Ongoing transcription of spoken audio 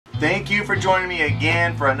Thank you for joining me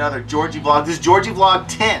again for another Georgie vlog. This is Georgie vlog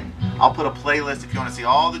 10. I'll put a playlist if you want to see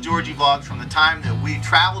all the Georgie vlogs from the time that we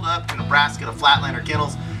traveled up to Nebraska to Flatlander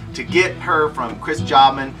Kennels to get her from Chris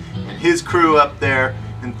Jobman and his crew up there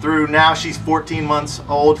and through. Now she's 14 months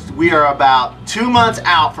old. We are about 2 months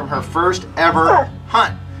out from her first ever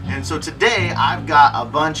hunt. And so today I've got a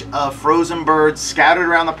bunch of frozen birds scattered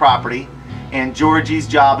around the property, and Georgie's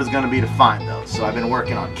job is going to be to find those. So I've been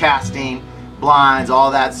working on casting, blinds,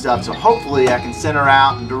 all that stuff. So hopefully I can send her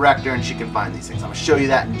out and direct her and she can find these things. I'm going to show you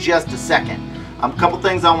that in just a second. A couple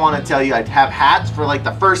things I want to tell you. I have hats for like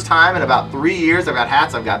the first time in about 3 years. I've got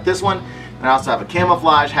hats. I've got this one, and I also have a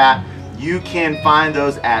camouflage hat. You can find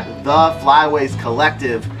those at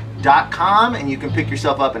theflywayscollective.com, and you can pick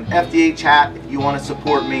yourself up an FDH hat if you want to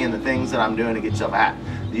support me and the things that I'm doing to get yourself a hat.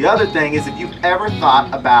 The other thing is, if you've ever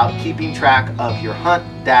thought about keeping track of your hunt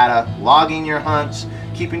data, logging your hunts,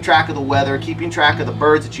 keeping track of the weather, keeping track of the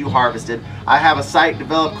birds that you harvested, I have a site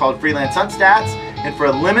developed called Freelance Hunt Stats. And for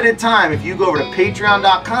a limited time, if you go over to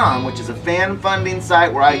patreon.com, which is a fan funding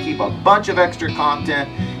site where I keep a bunch of extra content,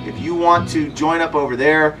 if you want to join up over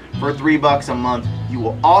there for $3 a month, you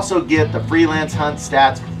will also get the Freelance Hunt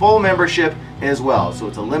Stats full membership as well. So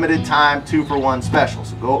it's a limited time 2-for-1 special.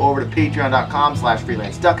 So go over to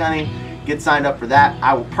patreon.com/freelance duck hunting, get signed up for that.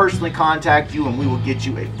 I will personally contact you and we will get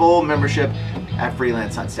you a full membership at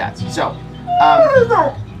Freelance Hunt Stats. So,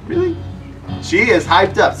 really? She is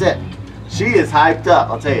hyped up. Sit. She is hyped up.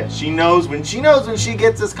 I'll tell you. She knows when she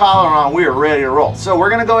gets this collar on, we are ready to roll. So we're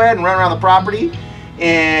gonna go ahead and run around the property,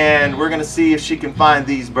 and we're gonna see if she can find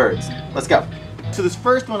these birds. Let's go. So this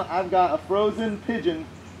first one, I've got a frozen pigeon,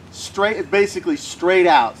 basically straight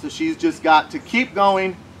out. So she's just got to keep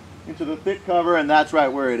going into the thick cover, and that's right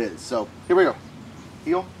where it is. So here we go.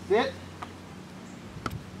 Heel, sit.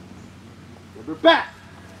 Give her back,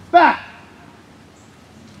 back.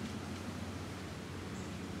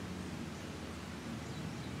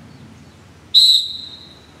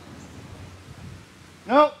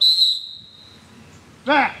 Nope.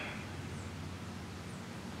 Back.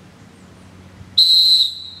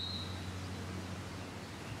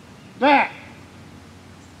 Back.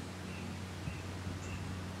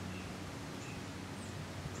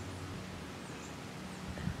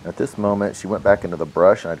 At this moment, she went back into the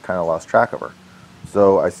brush and I'd kind of lost track of her.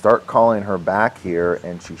 So I start calling her back here,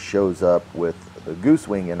 and she shows up with the goose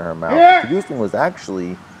wing in her mouth. Yeah. The goose wing was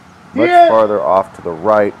actually much farther off to the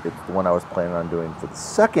right. It's the one I was planning on doing for the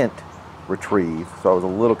second retrieve, so I was a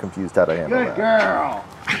little confused how to handle that. Good girl.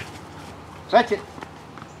 Fetch it.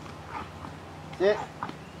 Sit.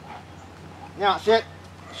 Now sit.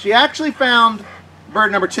 She actually found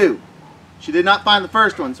bird number 2. She did not find the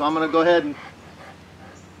first one, so I'm going to go ahead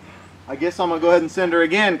and send her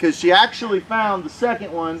again, because she actually found the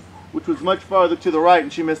second one, which was much farther to the right,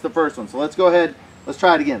 and she missed the first one. So let's go ahead. Let's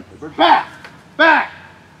try it again. Back. Back.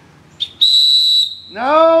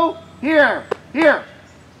 No. Here. Here.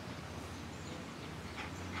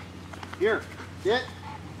 Here. Sit.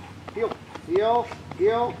 Heel. Heel.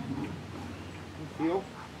 Heel. Heel.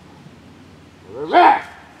 Back.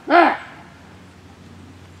 Back.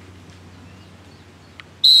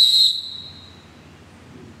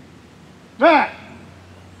 Back.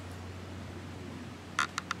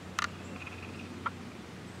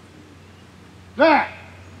 Back.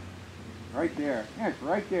 Right there. Yes,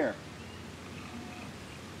 right there.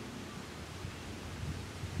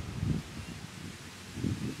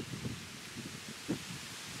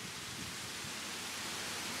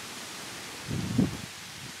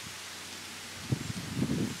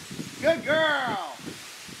 Good girl.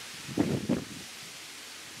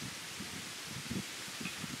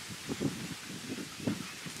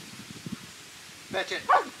 Fetch it.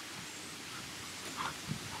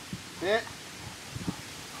 Sit.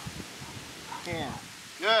 Hand.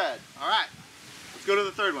 Good. All right. Let's go to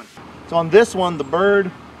the third one. So on this one, the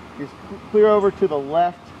bird is clear over to the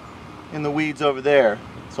left in the weeds over there.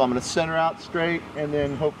 So I'm going to send her out straight, and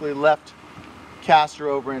then hopefully left cast her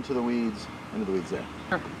over into the weeds there.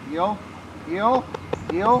 Heel, heel,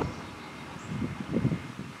 heel.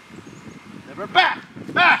 Never back,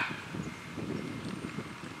 back.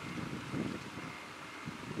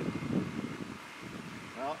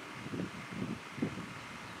 Well,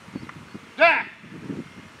 back.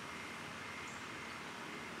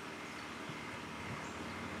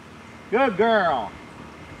 Good girl.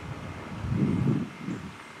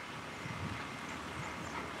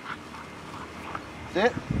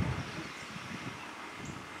 Sit.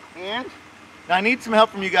 And now I need some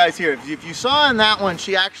help from you guys here. If you saw in that one,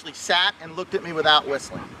 she actually sat and looked at me without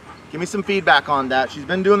whistling. Give me some feedback on that. She's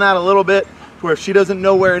been doing that a little bit, to where if she doesn't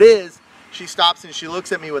know where it is, she stops and she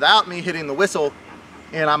looks at me without me hitting the whistle,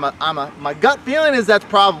 and my gut feeling is that's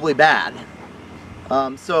probably bad.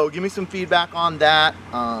 So give me some feedback on that.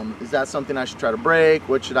 Is that something I should try to break?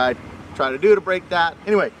 What should I try to do to break that?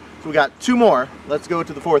 Anyway, so we got 2 more. Let's go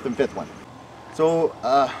to the 4th and 5th one. So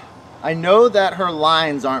I know that her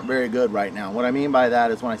lines aren't very good right now. What I mean by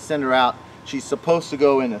that is when I send her out, she's supposed to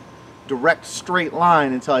go in a direct straight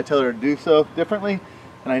line until I tell her to do so differently.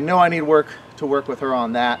 And I know I need to work with her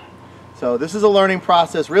on that. So this is a learning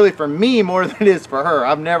process really for me more than it is for her.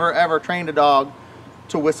 I've never ever trained a dog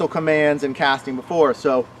to whistle commands and casting before.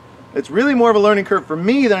 So it's really more of a learning curve for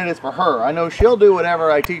me than it is for her. I know she'll do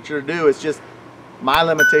whatever I teach her to do. It's just my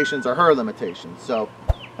limitations are her limitations. So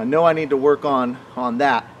I know I need to work on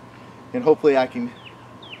that. And hopefully I can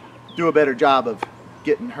do a better job of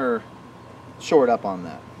getting her shored up on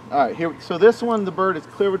that. All right, here. So this one, the bird is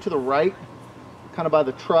clear over to the right, kind of by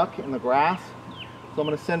the truck in the grass. So I'm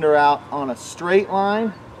going to send her out on a straight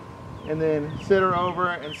line and then sit her over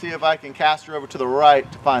and see if I can cast her over to the right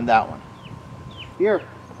to find that one. Here,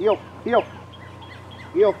 heel, heel,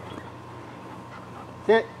 heel.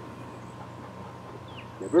 Sit.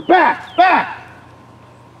 We're back, back.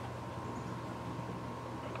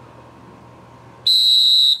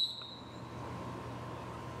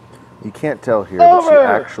 You can't tell here that she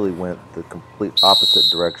actually went the complete opposite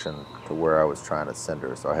direction to where I was trying to send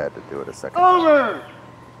her, so I had to do it a second time. Over.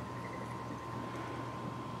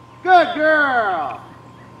 Good girl.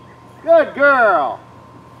 Good girl.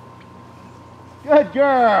 Good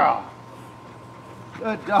girl.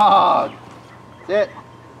 Good dog. Sit.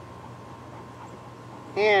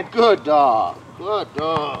 And good dog. Good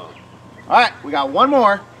dog. All right, we got 1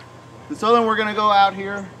 more. So then we're going to go out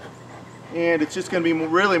here, and it's just going to be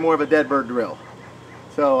really more of a dead bird drill.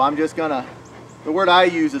 So I'm just going to, the word I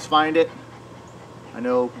use is find it. I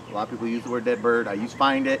know a lot of people use the word dead bird. I use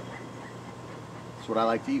find it. That's what I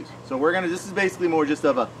like to use. So we're going to, this is basically more just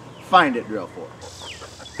of a find it drill for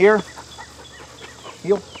us. Here,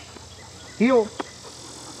 heel, heel,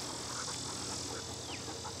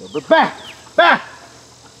 but back, back.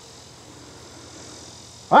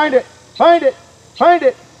 Find it, find it, find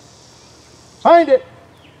it, find it,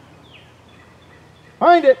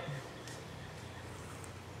 find it.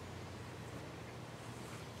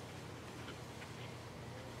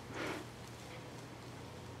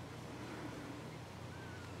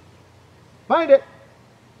 Find it.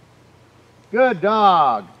 Good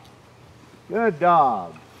dog. Good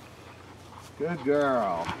dog. Good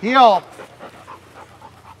girl. Heel.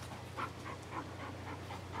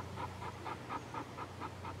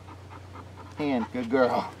 And good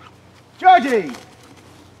girl. Georgie.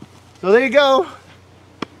 So there you go.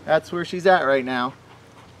 That's where she's at right now.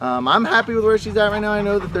 I'm happy with where she's at right now. I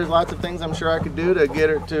know that there's lots of things I'm sure I could do to get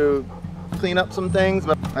her to clean up some things,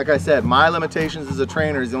 but like I said, my limitations as a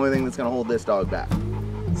trainer is the only thing that's going to hold this dog back.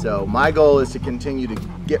 So my goal is to continue to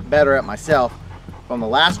get better at myself. From the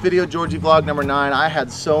last video, Georgie vlog number 9, I had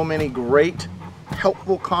so many great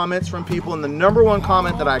helpful comments from people, and the #1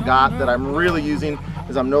 comment that I got that I'm really using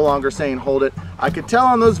is I'm no longer saying hold it. I could tell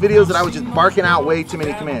on those videos that I was just barking out way too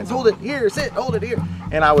many commands. Hold it here, sit, hold it here.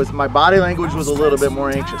 And my body language was a little bit more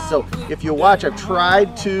anxious. So if you watch, I've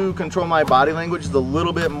tried to control my body language a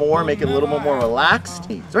little bit more, make it a little bit more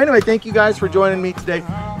relaxed. So anyway, thank you guys for joining me today.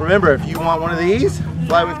 Remember, if you want one of these,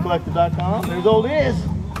 flywayzcollective.com, there's old Iz.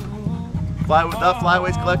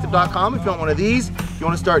 Flywayzcollective.com if you want one of these. If you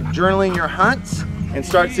want to start journaling your hunts and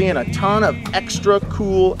start seeing a ton of extra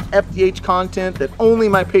cool FDH content that only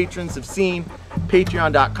my patrons have seen,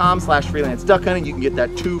 patreon.com/freelance duck hunting. You can get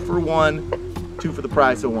that 2 for 1, 2 for the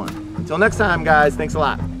price of 1. Until next time, guys, thanks a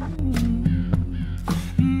lot.